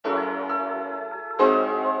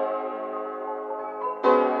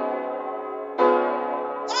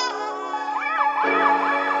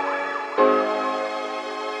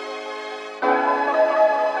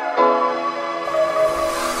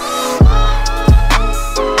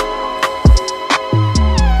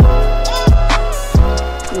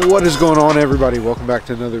What is going on, everybody? Welcome back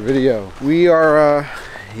to another video. We are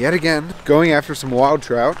yet again going after some wild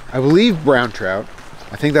trout. I believe brown trout.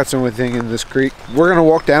 I think that's the only thing in this creek. We're gonna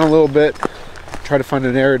walk down a little bit, try to find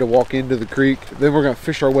an area to walk into the creek. Then we're gonna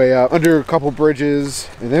fish our way up under a couple bridges,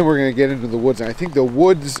 and then we're gonna get into the woods. And I think the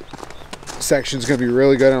woods section is gonna be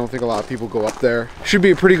really good. I don't think a lot of people go up there. Should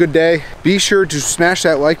be a pretty good day. Be sure to smash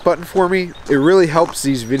that like button for me. It really helps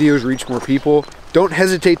these videos reach more people. Don't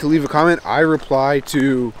hesitate to leave a comment. I reply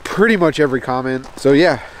to pretty much every comment. So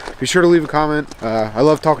yeah, be sure to leave a comment. I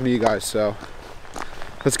love talking to you guys, so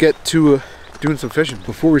let's get to doing some fishing.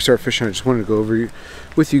 Before we start fishing, I just wanted to go over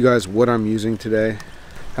with you guys what I'm using today.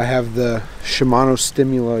 I have the Shimano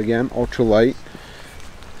Stimula again, ultralight,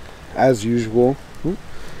 as usual. Ooh.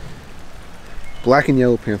 Black and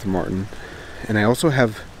yellow Panther Martin. And I also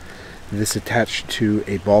have this attached to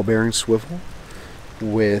a ball bearing swivel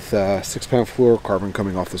with 6-pound fluorocarbon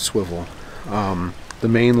coming off the swivel. The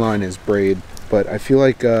main line is braid, but I feel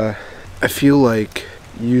like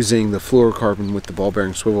using the fluorocarbon with the ball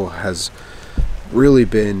bearing swivel has really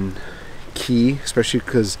been key, especially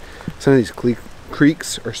because some of these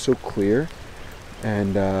creeks are so clear,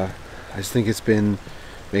 and I just think it's been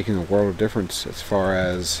making a world of difference as far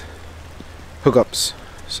as hookups.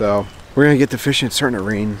 So we're gonna get to fishing. It's starting to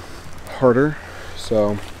rain harder,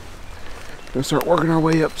 so we're gonna start working our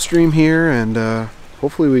way upstream here, and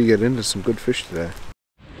hopefully we get into some good fish today.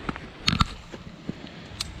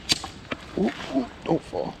 Ooh, ooh, don't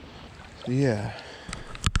fall. So yeah,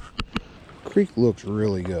 creek looks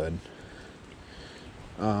really good.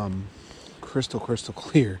 Crystal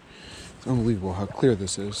clear. It's unbelievable how clear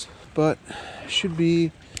this is, but should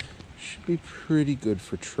be pretty good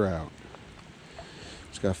for trout.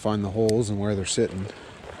 Just gotta find the holes and where they're sitting.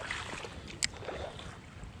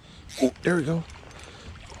 Oh, there we go.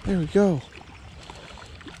 There we go.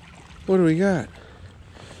 What do we got?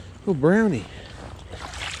 Oh, brownie.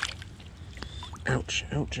 Ouch,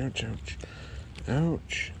 ouch, ouch, ouch.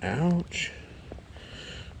 Ouch, ouch.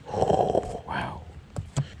 Oh, wow.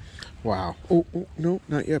 Wow. Oh, no,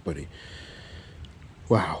 not yet, buddy.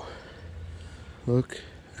 Wow. Look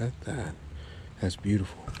at that. That's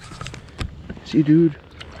beautiful. See, dude?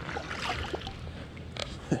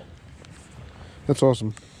 That's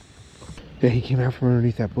awesome. Yeah, he came out from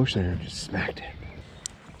underneath that bush there and just smacked it.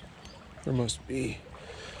 There must be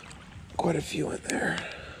quite a few in there.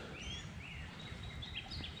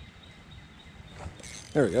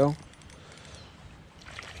 There we go.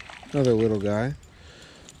 Another little guy.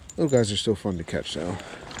 Little guys are still fun to catch, though.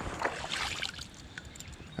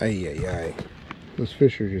 Ay, ay, ay. Those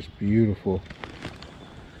fish are just beautiful.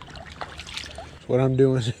 So what I'm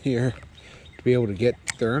doing here to be able to get,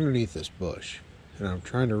 they're underneath this bush, and I'm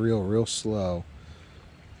trying to reel real slow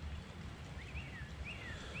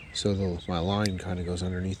so my line kind of goes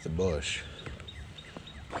underneath the bush.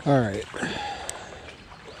 All right,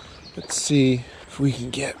 let's see if we can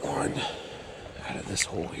get one out of this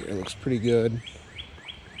hole here. It looks pretty good.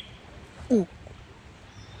 Ooh.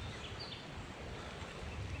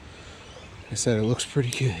 I said it looks pretty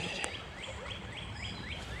good.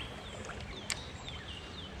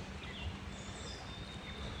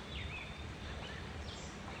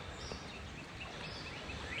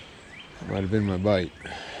 That might have been my bite.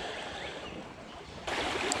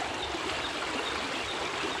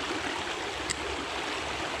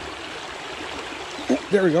 Ooh,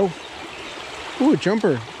 there we go. Ooh, a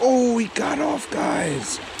jumper. Oh, he got off,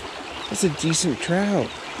 guys. That's a decent trout.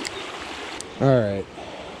 All right.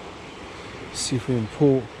 Let's see if we can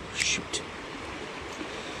pull. Shoot.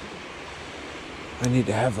 I need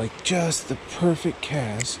to have like just the perfect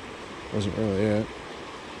cast. Wasn't really it.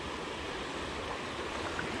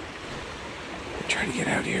 Try to get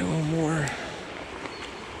out here a little more.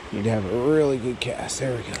 Need to have a really good cast.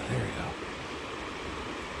 There we go. There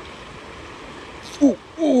we go. Oh,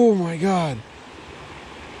 oh my God.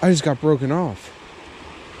 I just got broken off.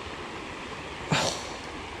 Oh.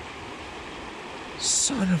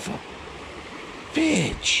 Son of a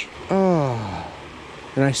bitch. Oh.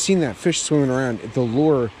 And I seen that fish swimming around. The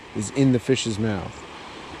lure is in the fish's mouth.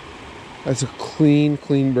 That's a clean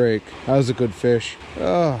break. That was a good fish.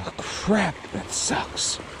 Oh, crap. That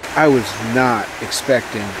sucks. I was not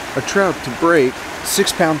expecting a trout to break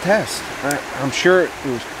 6-pound test. I'm sure it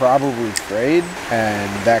was probably frayed,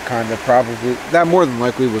 and that more than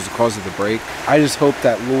likely was the cause of the break. I just hope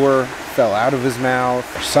that lure fell out of his mouth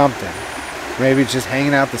or something. Maybe it's just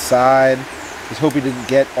hanging out the side. Just hope he didn't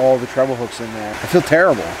get all the treble hooks in there. I feel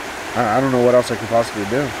terrible. I don't know what else I could possibly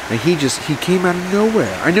do. And he came out of nowhere.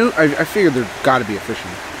 I figured there got to be a fish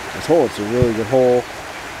in this hole. It's a really good hole,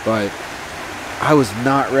 but I was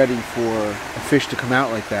not ready for a fish to come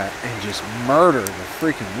out like that and just murder the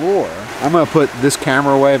freaking lure. I'm gonna put this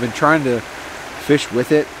camera away. I've been trying to fish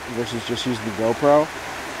with it versus just using the GoPro,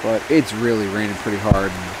 but it's really raining pretty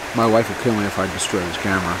hard, and my wife will kill me if I destroy this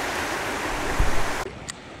camera.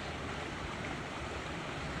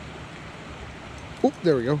 Oh,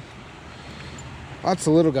 there we go. Lots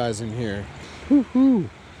of little guys in here. Woohoo!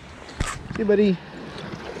 Hey, buddy.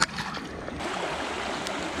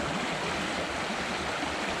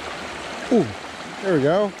 Ooh, there we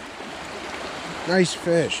go. Nice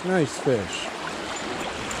fish, nice fish.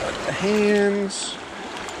 The hands.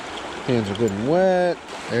 Hands are good and wet.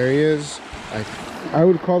 There he is. I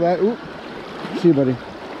would call that, ooh, see you, buddy.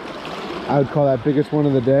 I would call that biggest one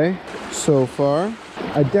of the day so far.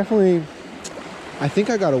 I think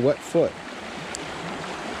I got a wet foot.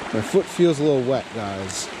 My foot feels a little wet,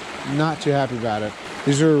 guys. Not too happy about it.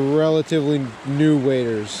 These are relatively new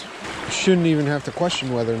waders. I shouldn't even have to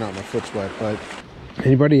question whether or not my foot's wet, but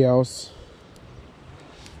anybody else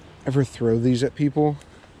ever throw these at people?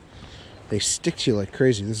 They stick to you like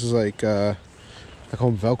crazy. This is like, I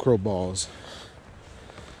call them Velcro balls.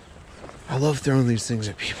 I love throwing these things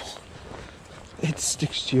at people. It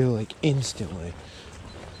sticks to you like instantly.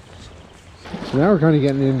 So now we're kind of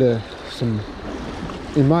getting into some,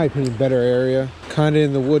 in my opinion, better area. Kind of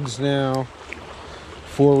in the woods now.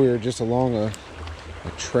 Before we were just along a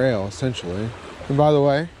trail, essentially. And by the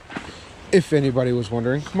way, if anybody was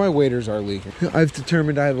wondering, my waders are leaking. I've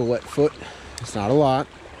determined I have a wet foot. It's not a lot,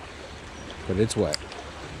 but it's wet.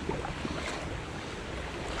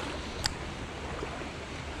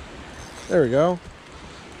 There we go.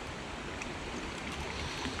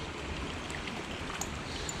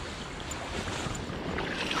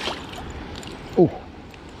 Oh,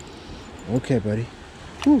 okay, buddy.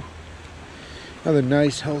 Whew. Another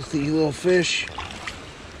nice, healthy little fish.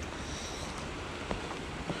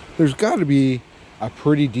 There's got to be a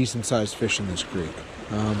pretty decent sized fish in this creek.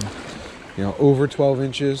 You know, over 12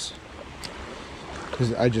 inches.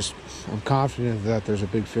 Because I'm confident that there's a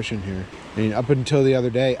big fish in here. I mean, up until the other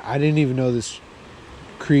day, I didn't even know this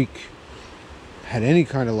creek had any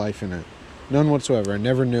kind of life in it. None whatsoever. I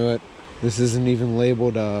never knew it. This isn't even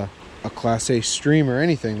labeled a Class A stream or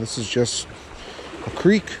anything. This is just a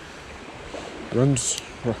creek. Runs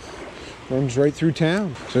right through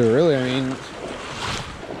town. So really, I mean,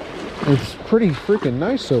 it's pretty freaking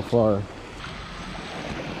nice so far.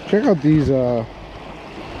 Check out these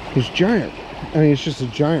giant, I mean, it's just a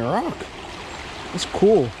giant rock. It's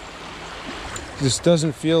cool. This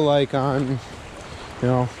doesn't feel like I'm, you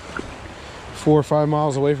know, 4 or 5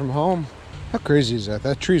 miles away from home. How crazy is that?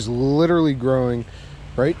 That tree's literally growing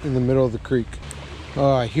right in the middle of the creek.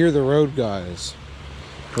 Oh, I hear the road, guys.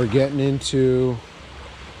 We're getting into,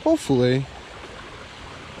 hopefully,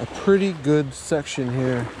 a pretty good section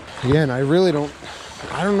here. Again, I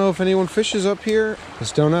don't know if anyone fishes up here.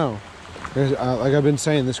 Just don't know. Like I've been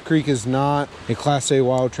saying, this creek is not a Class A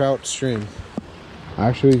wild trout stream.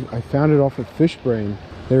 Actually, I found it off of FishBrain.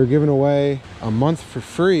 They were giving away a month for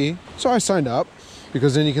free. So I signed up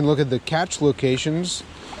because then you can look at the catch locations.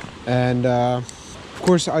 And of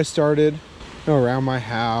course I started, you know, around my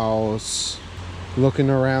house, looking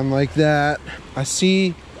around like that. I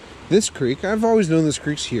see this creek. I've always known this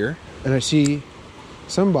creek's here. And I see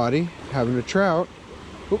somebody having a trout.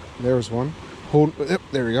 Oh, there was one. Yep,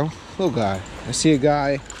 there we go. Little guy. I see a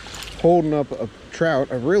guy holding up a trout,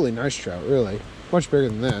 a really nice trout, really. Much bigger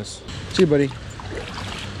than this. See, buddy.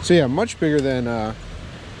 So yeah, much bigger than the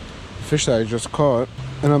fish that I just caught.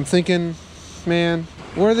 And I'm thinking, man,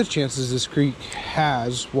 what are the chances this creek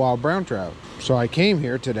has wild brown trout? So I came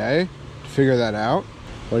here today to figure that out.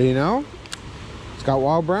 What do you know? It's got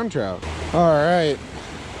wild brown trout. All right.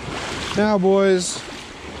 Now, boys,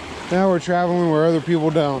 now we're traveling where other people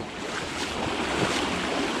don't.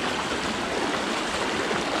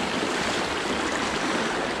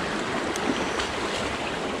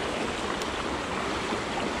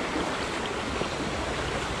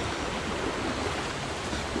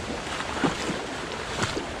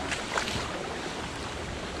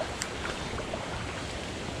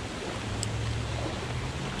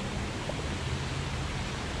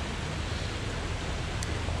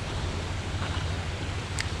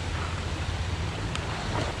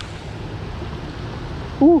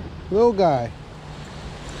 Ooh, little guy.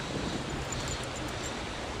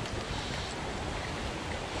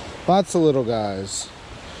 Lots of little guys.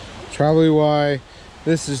 Probably why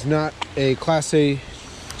this is not a Class A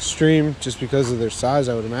stream, just because of their size,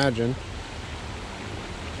 I would imagine.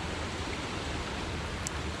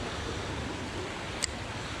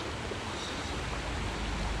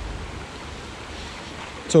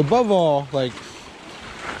 So above all, like,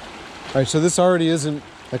 All right, so this already isn't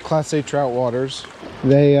like Class A trout waters.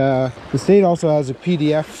 The state also has a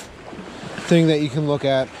PDF thing that you can look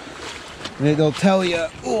at, and it'll tell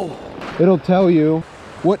you,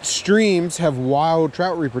 what streams have wild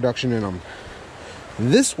trout reproduction in them.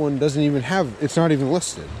 This one doesn't even have, it's not even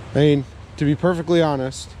listed. I mean, to be perfectly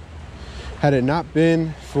honest, had it not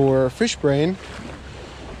been for fish brain,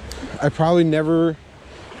 I probably never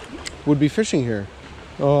would be fishing here.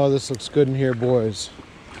 Oh, this looks good in here, boys.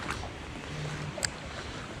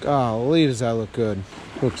 Golly, does that look good.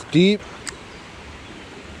 Looks deep.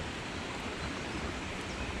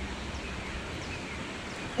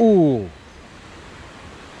 Ooh.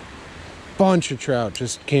 Bunch of trout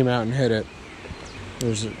just came out and hit it.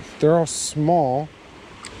 They're all small.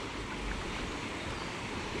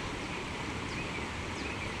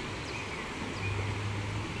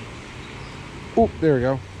 Oh, there we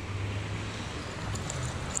go.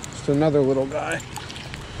 Just another little guy.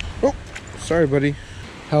 Oh, sorry, buddy.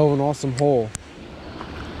 Hell of an awesome hole.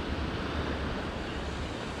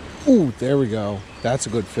 Ooh, there we go. That's a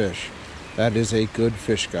good fish. That is a good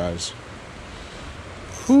fish, guys.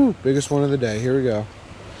 Whew, biggest one of the day. Here we go.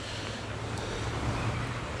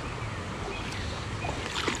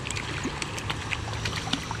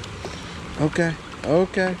 Okay,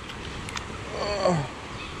 okay. Oh,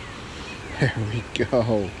 there we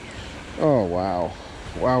go. Oh, wow.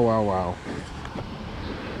 Wow, wow, wow.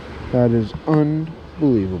 That is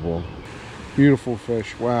unbelievable. Beautiful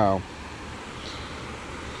fish. Wow.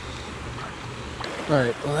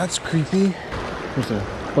 Alright, well, that's creepy. There's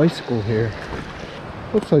a bicycle here.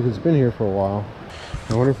 Looks like it's been here for a while.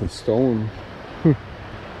 I wonder if it's stolen.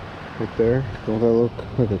 Right there. Don't that look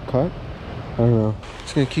like a cut? I don't know.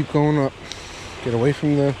 Just gonna keep going up. Get away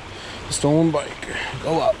from the stolen bike.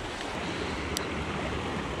 Go up.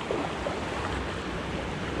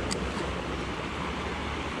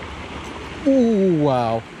 Ooh,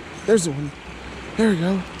 wow. There's a one. There we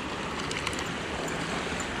go.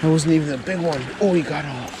 That wasn't even a big one. Oh, he got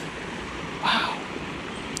off. Wow.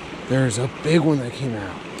 There's a big one that came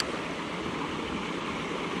out.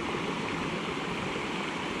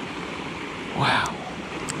 Wow.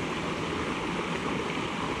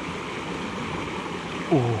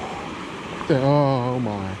 Oh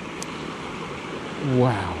my.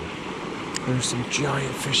 Wow. There's some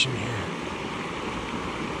giant fish in here.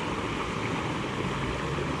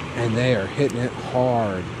 And they are hitting it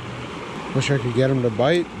hard. Wish I could get them to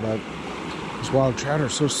bite, but these wild trout are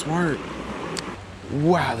so smart.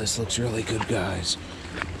 Wow, this looks really good, guys.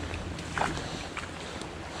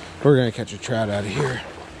 We're gonna catch a trout out of here.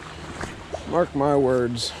 Mark my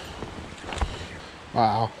words.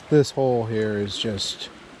 Wow, this hole here is just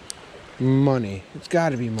money. It's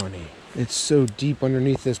gotta be money. It's so deep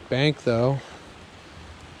underneath this bank though.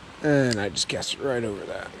 And I just cast it right over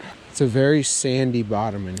that. It's a very sandy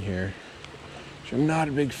bottom in here, which I'm not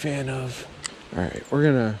a big fan of. All right,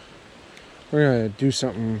 we're gonna do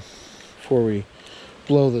something before we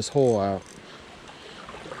blow this hole out.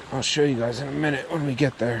 I'll show you guys in a minute when we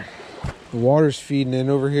get there. The water's feeding in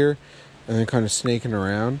over here and then kind of snaking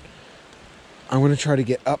around. I'm gonna try to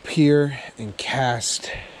get up here and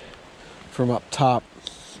cast from up top.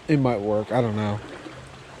 It might work, I don't know.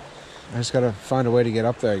 I just gotta find a way to get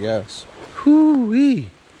up there, I guess.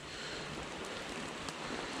 Whoo-wee.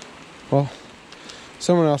 Well,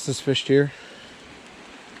 someone else has fished here.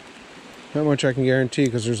 Not much I can guarantee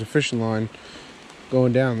because there's a fishing line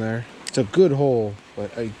going down there. It's a good hole,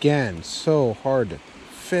 but again, so hard to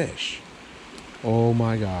fish. Oh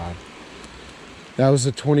my God. That was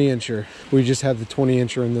a 20-incher. We just had the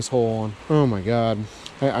 20-incher in this hole on. Oh my God.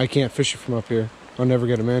 I can't fish it from up here. I'll never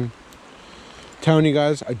get them in. Telling you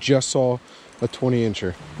guys, I just saw a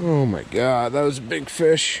 20-incher. Oh my God, that was a big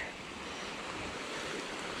fish.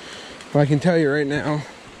 But I can tell you right now,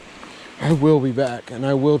 I will be back and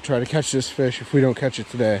I will try to catch this fish if we don't catch it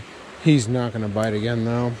today. He's not gonna bite again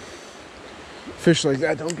though. Fish like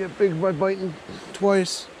that don't get big by biting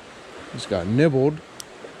twice. He's got nibbled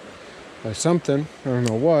by something, I don't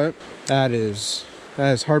know what. That is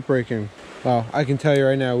heartbreaking. Well, I can tell you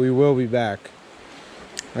right now, we will be back.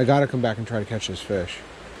 I gotta come back and try to catch this fish.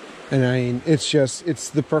 And I mean, it's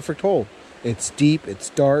the perfect hole. It's deep, it's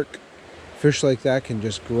dark. Fish like that can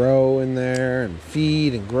just grow in there and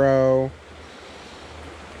feed and grow.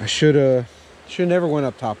 I should never went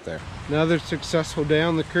up top there. Another successful day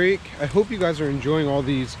on the creek. I hope you guys are enjoying all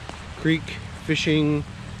these creek fishing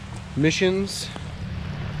missions.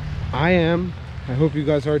 I am. I hope you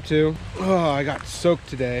guys are too. Oh, I got soaked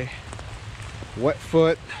today. Wet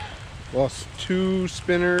foot. Lost 2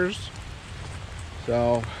 spinners.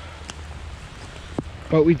 So,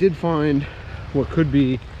 but we did find what could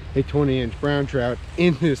be a 20-inch brown trout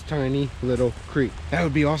in this tiny little creek. That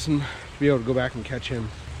would be awesome to be able to go back and catch him.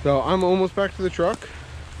 So I'm almost back to the truck.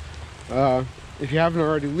 If you haven't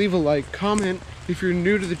already, leave a like, comment. If you're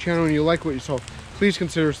new to the channel and you like what you saw, please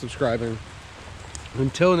consider subscribing.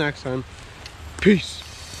 Until next time, peace.